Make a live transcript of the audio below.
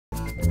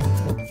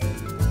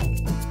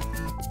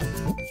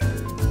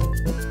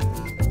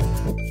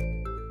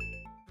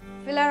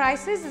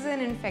Filariasis is an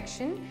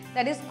infection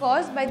that is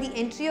caused by the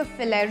entry of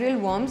filarial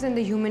worms in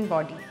the human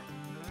body.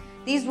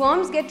 These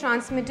worms get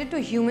transmitted to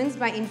humans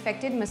by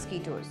infected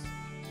mosquitoes.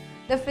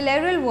 The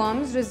filarial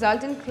worms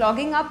result in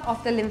clogging up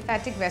of the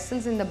lymphatic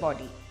vessels in the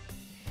body.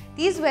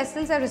 These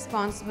vessels are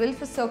responsible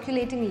for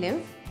circulating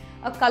lymph,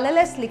 a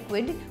colorless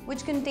liquid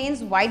which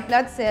contains white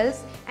blood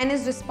cells and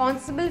is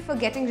responsible for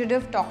getting rid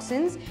of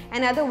toxins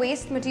and other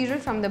waste material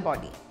from the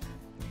body.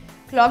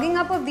 Clogging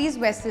up of these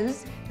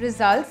vessels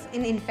results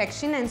in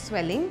infection and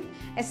swelling,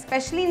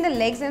 especially in the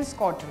legs and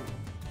scrotum.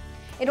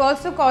 It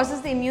also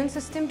causes the immune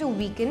system to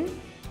weaken,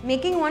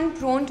 making one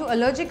prone to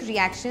allergic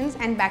reactions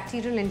and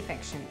bacterial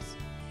infections.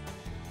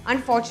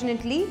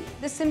 Unfortunately,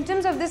 the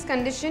symptoms of this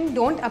condition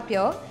don't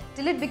appear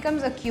till it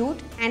becomes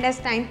acute, and as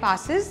time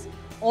passes,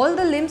 all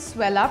the limbs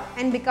swell up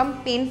and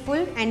become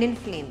painful and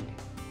inflamed.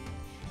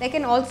 There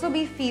can also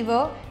be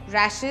fever,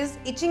 rashes,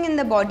 itching in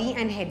the body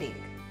and headache.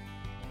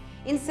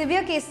 In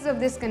severe cases of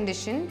this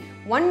condition,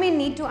 one may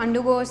need to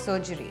undergo a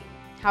surgery.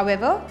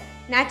 However,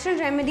 natural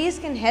remedies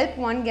can help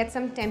one get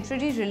some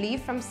temporary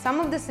relief from some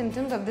of the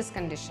symptoms of this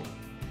condition.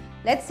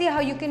 Let's see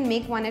how you can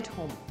make one at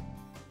home.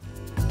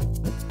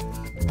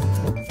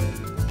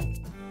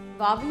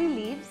 Vavili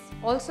leaves,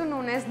 also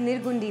known as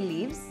Nirgundi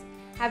leaves,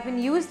 have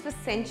been used for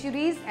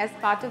centuries as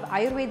part of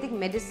Ayurvedic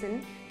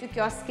medicine to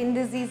cure skin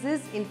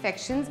diseases,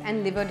 infections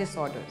and liver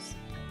disorders.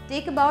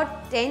 Take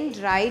about 10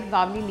 dried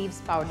Vavili leaves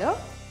powder.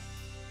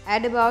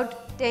 Add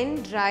about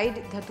 10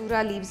 dried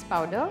Datura leaves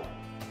powder.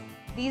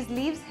 These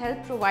leaves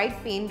help provide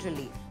pain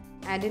relief.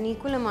 Add an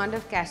equal amount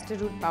of castor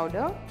root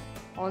powder.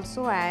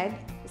 Also add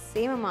the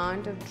same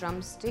amount of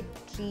drumstick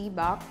tree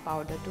bark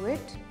powder to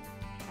it.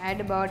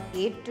 Add about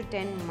 8 to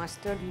 10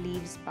 mustard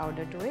leaves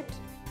powder to it.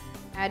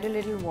 Add a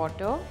little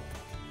water.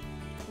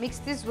 Mix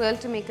this well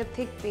to make a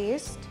thick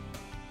paste.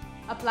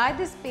 Apply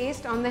this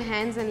paste on the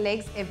hands and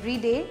legs every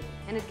day,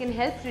 and it can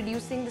help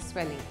reducing the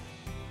swelling.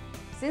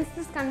 Since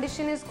this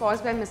condition is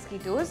caused by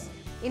mosquitoes,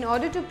 in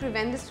order to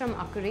prevent this from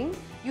occurring,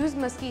 use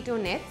mosquito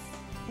nets,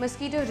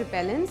 mosquito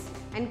repellents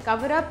and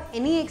cover up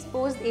any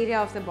exposed area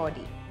of the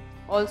body.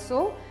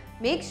 Also,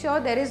 make sure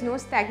there is no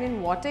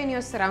stagnant water in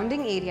your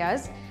surrounding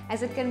areas,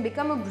 as it can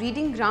become a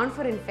breeding ground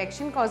for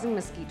infection causing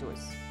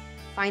mosquitoes.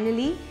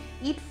 Finally,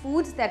 eat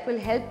foods that will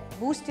help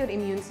boost your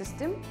immune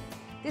system.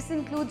 This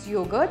includes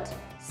yogurt,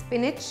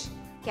 spinach,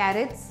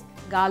 carrots,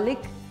 garlic,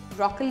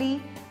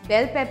 broccoli,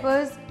 bell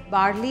peppers,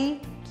 barley,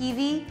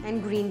 kiwi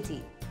and green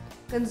tea.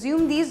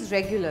 Consume these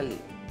regularly.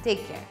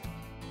 Take care.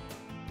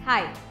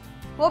 Hi,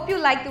 hope you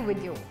liked the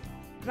video.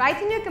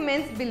 Write in your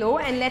comments below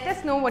and let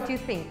us know what you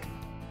think.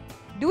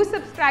 Do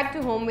subscribe to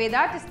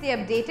Homeveda to stay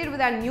updated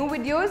with our new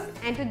videos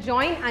and to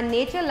join our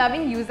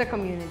nature-loving user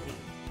community.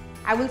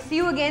 I will see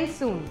you again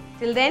soon.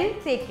 Till then,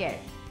 take care.